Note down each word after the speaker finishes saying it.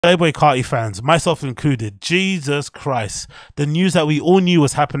Playboi Carti fans, myself included, Jesus Christ, the news that we all knew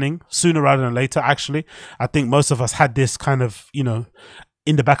was happening sooner rather than later. Actually, I think most of us had this kind of,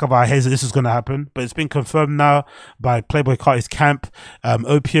 in the back of our heads that this was going to happen, but it's been confirmed now by Playboi Carti's camp,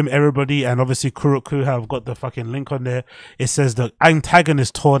 Opium, everybody, and obviously Kuroku have got the fucking link on there. It says the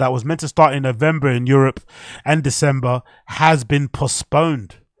Antagonist tour that was meant to start in November in Europe and December has been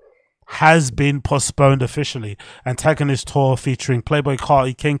postponed. Officially. Antagonist tour featuring Playboi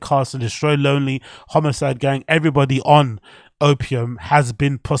Carti, King Carson, Destroy Lonely, Homicide Gang, everybody on Opium has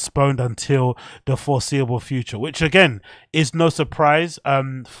been postponed until the foreseeable future, which again is no surprise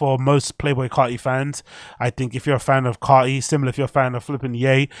for most Playboi Carti fans. I think if you're a fan of Carti, similar if you're a fan of Flippin'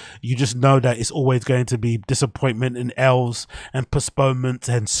 Ye, you just know that it's always going to be disappointment and L's and postponements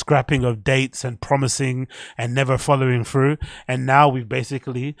and scrapping of dates and promising and never following through. And now we've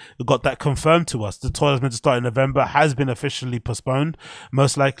basically got that confirmed to us. The tour that's meant to start in November has been officially postponed,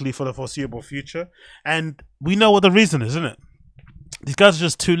 most likely for the foreseeable future. And we know what the reason is, isn't it? These guys are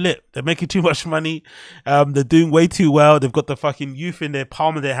just too lit. They're making too much money. They're doing way too well. They've got the fucking youth in their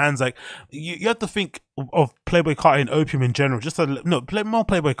palm of their hands. Like you have to think of Playboi Carti and Opium in general. More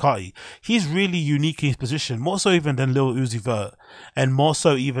Playboi Carti. He's really unique in his position, more so even than Lil Uzi Vert, and more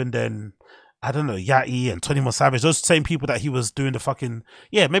so even than, I don't know, Yachty and 21 Savage. Those same people that he was doing the fucking,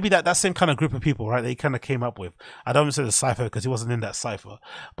 maybe that same kind of group of people, right? That he kind of came up with. I don't want to say the cypher because he wasn't in that cypher,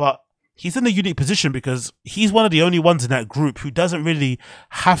 but he's in a unique position because he's one of the only ones in that group who doesn't really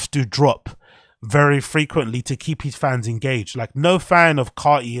have to drop very frequently to keep his fans engaged. Like, no fan of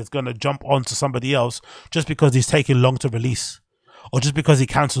Carti is going to jump onto somebody else just because he's taking long to release or just because he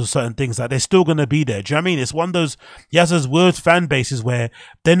cancels certain things. Like, they're still going to be there. Do you know what I mean? It's one of those, he has those weird fan bases where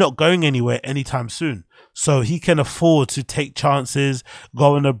they're not going anywhere anytime soon. So he can afford to take chances,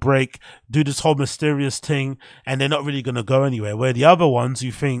 go on a break, do this whole mysterious thing, and they're not really going to go anywhere. Where the other ones,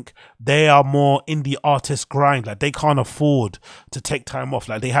 you think they are more indie artist grind. Like, they can't afford to take time off.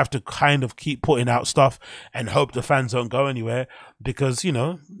 Like, they have to kind of keep putting out stuff and hope the fans don't go anywhere because,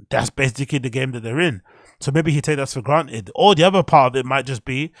 that's basically the game that they're in. So maybe he take that for granted. Or the other part of it might just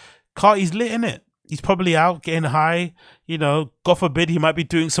be Carti's lit in it. He's probably out getting high, God forbid he might be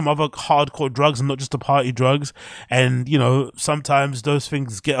doing some other hardcore drugs and not just the party drugs. And, sometimes those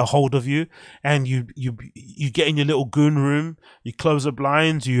things get a hold of you and you get in your little goon room, you close the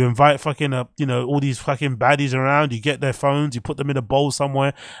blinds, you invite fucking, all these fucking baddies around, you get their phones, you put them in a bowl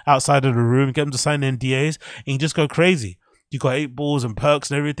somewhere outside of the room, get them to sign NDAs and you just go crazy. You got 8 balls and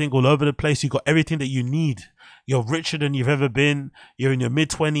perks and everything all over the place. You got everything that you need. You're richer than you've ever been. You're in your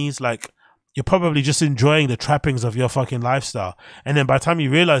mid-20s. Like, you're probably just enjoying the trappings of your fucking lifestyle. And then by the time you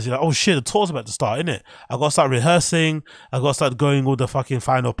realize, you're like, oh shit, the tour's about to start, innit? I gotta start rehearsing. I gotta start going all the fucking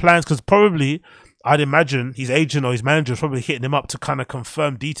final plans. Because probably, I'd imagine his agent or his manager is probably hitting him up to kind of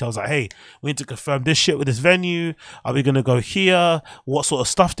confirm details. Like, hey, we need to confirm this shit with this venue. Are we going to go here? What sort of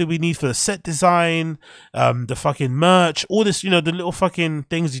stuff do we need for the set design? The fucking merch, all this, the little fucking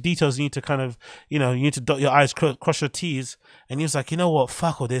things, the details you need to kind of, you need to dot your I's, cross your T's. And he was like, you know what?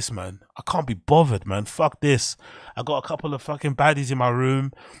 Fuck all this, man. I can't be bothered, man. Fuck this. I got a couple of fucking baddies in my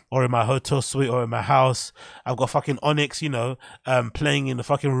room or in my hotel suite or in my house. I've got fucking Onyx, playing in the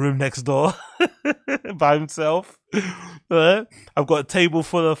fucking room next door by himself. I've got a table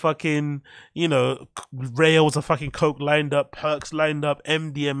full of fucking, rails of fucking coke lined up, perks lined up,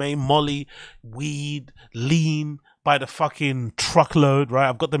 MDMA, Molly, weed, lean by the fucking truckload, right?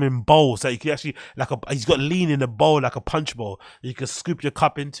 I've got them in bowls that you can actually, he's got lean in a bowl like a punch bowl that you can scoop your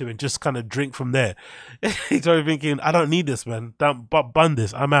cup into and just kind of drink from there. He's already thinking, I don't need this, man. Don't bun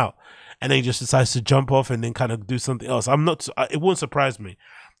this. I'm out. And then he just decides to jump off and then kind of do something else. It won't surprise me.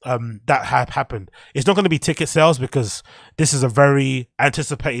 That happened. It's not going to be ticket sales because this is a very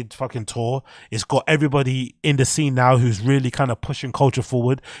anticipated fucking tour. It's got everybody in the scene now who's really kind of pushing culture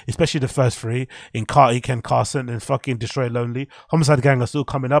forward, especially the first 3 in Carti, Ken Carson, and fucking Destroy Lonely. Homicide Gang are still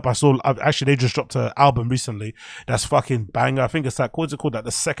coming up. Actually, they just dropped an album recently that's fucking banger. I think it's like, what's it called? Like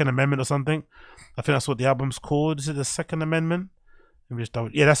the Second Amendment or something. I think that's what the album's called. Is it the Second Amendment?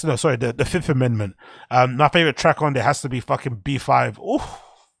 Yeah, the Fifth Amendment. My favorite track on there has to be fucking B5. Ooh.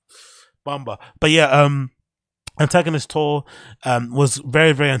 Bumba. But yeah, Antagonist tour was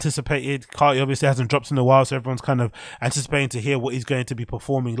very, very anticipated. Carti obviously hasn't dropped in a while, so everyone's kind of anticipating to hear what he's going to be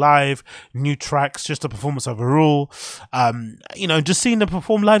performing live, new tracks, just a performance overall. Just seeing them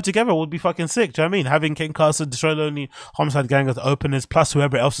perform live together would be fucking sick. Do you know what I mean? Having King Carson, Destroy Lonely, Homicide Gang as openers, plus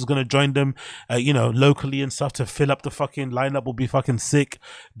whoever else is going to join them, locally and stuff to fill up the fucking lineup will be fucking sick.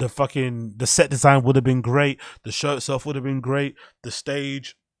 The set design would have been great. The show itself would have been great. The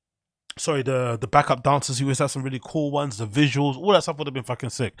stage. sorry, the backup dancers. He always had some really cool ones. The visuals, all that stuff would have been fucking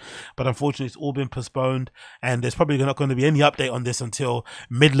sick. But unfortunately, it's all been postponed, and there's probably not going to be any update on this until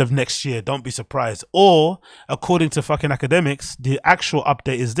middle of next year. Don't be surprised. Or according to fucking academics, the actual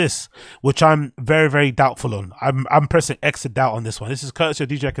update is this, which I'm very, very doubtful on. I'm pressing X to doubt on this one. This is courtesy of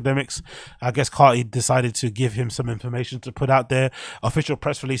DJ Academics. I guess Carti decided to give him some information to put out there. Official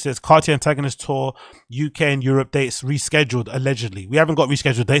press release says Carti Antagonist tour UK and Europe dates rescheduled allegedly. We haven't got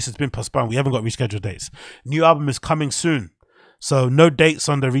rescheduled dates. It's been postponed. We haven't got rescheduled dates. New album is coming soon. So no dates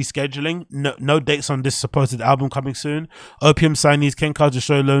on the rescheduling, no dates on this supposed album coming soon. Opium signees Ken Carter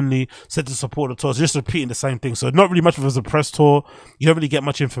Show Lonely said to support the tour. So just repeating the same thing. So not really much of it as a press tour. You don't really get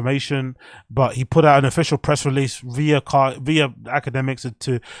much information, but he put out an official press release via academics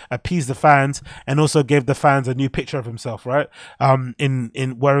to appease the fans, and also gave the fans a new picture of himself, right?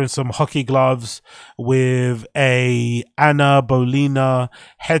 In wearing some hockey gloves with a Anna Bolena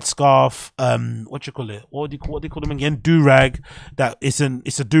headscarf. What you call it? What do you call them again? Do-rag. That it's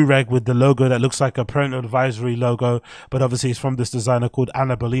a do-rag with the logo that looks like a parental advisory logo, but obviously it's from this designer called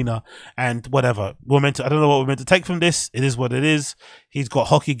Anna Bolena. And whatever, I don't know what we're meant to take from this. It is what it is. He's got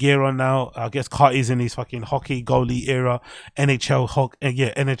hockey gear on now. I guess Carti's in his fucking hockey goalie era, NHL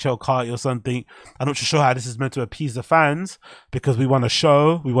Carti or something. I'm not sure how this is meant to appease the fans, because we want a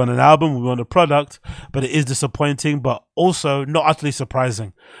show, we want an album, we want a product, but it is disappointing, but also not utterly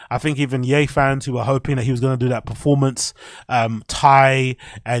surprising. I think even Ye fans who were hoping that he was going to do that performance, Thai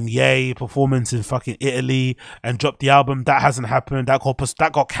and Ye performance in fucking Italy and drop the album, that hasn't happened. That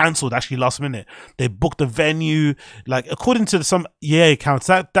got cancelled actually last minute. They booked a venue, like according to some Ye accounts,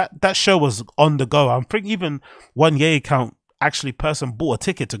 that show was on the go. I'm thinking even one Ye account actually person bought a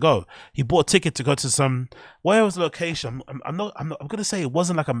ticket to go. He bought a ticket to go to some, where was the location? I'm gonna say it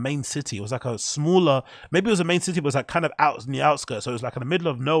wasn't like a main city. It was like a smaller, maybe it was a main city, but it was like kind of out in the outskirts. So it was like in the middle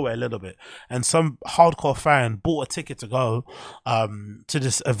of nowhere a little bit. And some hardcore fan bought a ticket to go to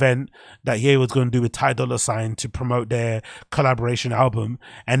this event that Ye was going to do with Ty Dolla $ign to promote their collaboration album.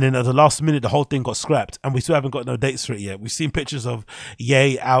 And then at the last minute, the whole thing got scrapped, and we still haven't got no dates for it yet. We've seen pictures of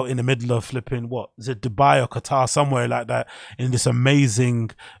Ye out in the middle of flipping, what is it, Dubai or Qatar, somewhere like that, in this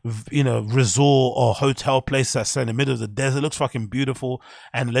amazing, resort or hotel place that's in the middle of the desert. It looks fucking beautiful,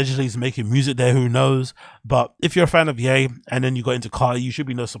 and allegedly he's making music there. Who knows? But if you're a fan of Ye and then you got into Carti, you should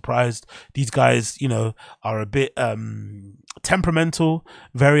be no surprised. These guys, are a bit temperamental,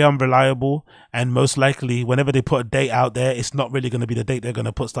 very unreliable, and most likely whenever they put a date out there, it's not really going to be the date they're going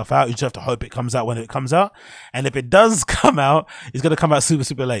to put stuff out. You just have to hope it comes out when it comes out, and if it does come out, it's going to come out super,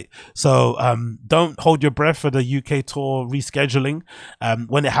 super late. So don't hold your breath for the UK tour rescheduling.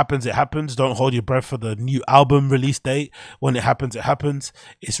 When it happens, it happens. Don't hold your breath for the new album release date. When it happens, it happens.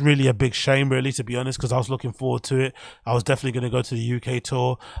 It's really a big shame, really, to be honest, because I was looking forward to it. I was definitely going to go to the UK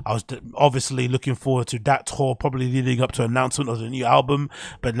tour. I was obviously looking forward to that tour, probably leading up to announcement of the new album,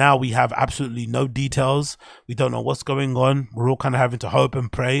 but now we have absolutely no details. We don't know what's going on. We're all kind of having to hope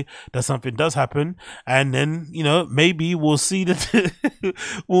and pray that something does happen, and then maybe we'll see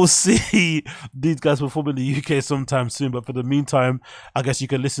we'll see these guys perform in the UK sometime soon. But for the meantime, I guess you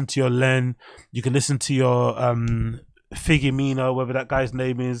can listen to your Len, you can listen to your Figimino, whatever that guy's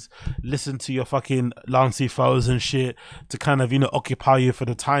name is, listen to your fucking Lancey Foes and shit to kind of occupy you for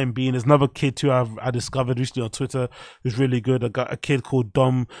the time being. There's another kid too I discovered recently on Twitter who's really good. I got a kid called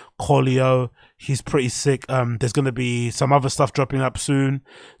Dom Corleo. He's pretty sick. There's going to be some other stuff dropping up soon,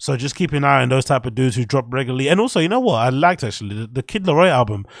 so just keep an eye on those type of dudes who drop regularly. And also, you know what I liked actually, the Kid Laroi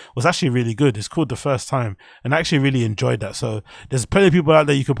album was actually really good. It's called The First Time, and I actually really enjoyed that. So there's plenty of people out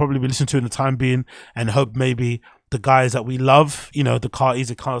there you could probably be listening to in the time being, and hope maybe the guys that we love, the Cartis,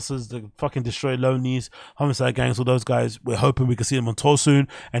 the Casters, the fucking Destroy Lonelies, Homicide Gangs, all those guys, we're hoping we can see them on tour soon,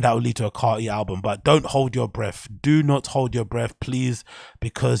 and that will lead to a Carti album. But don't hold your breath. Do not hold your breath, please,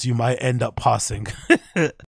 because you might end up passing.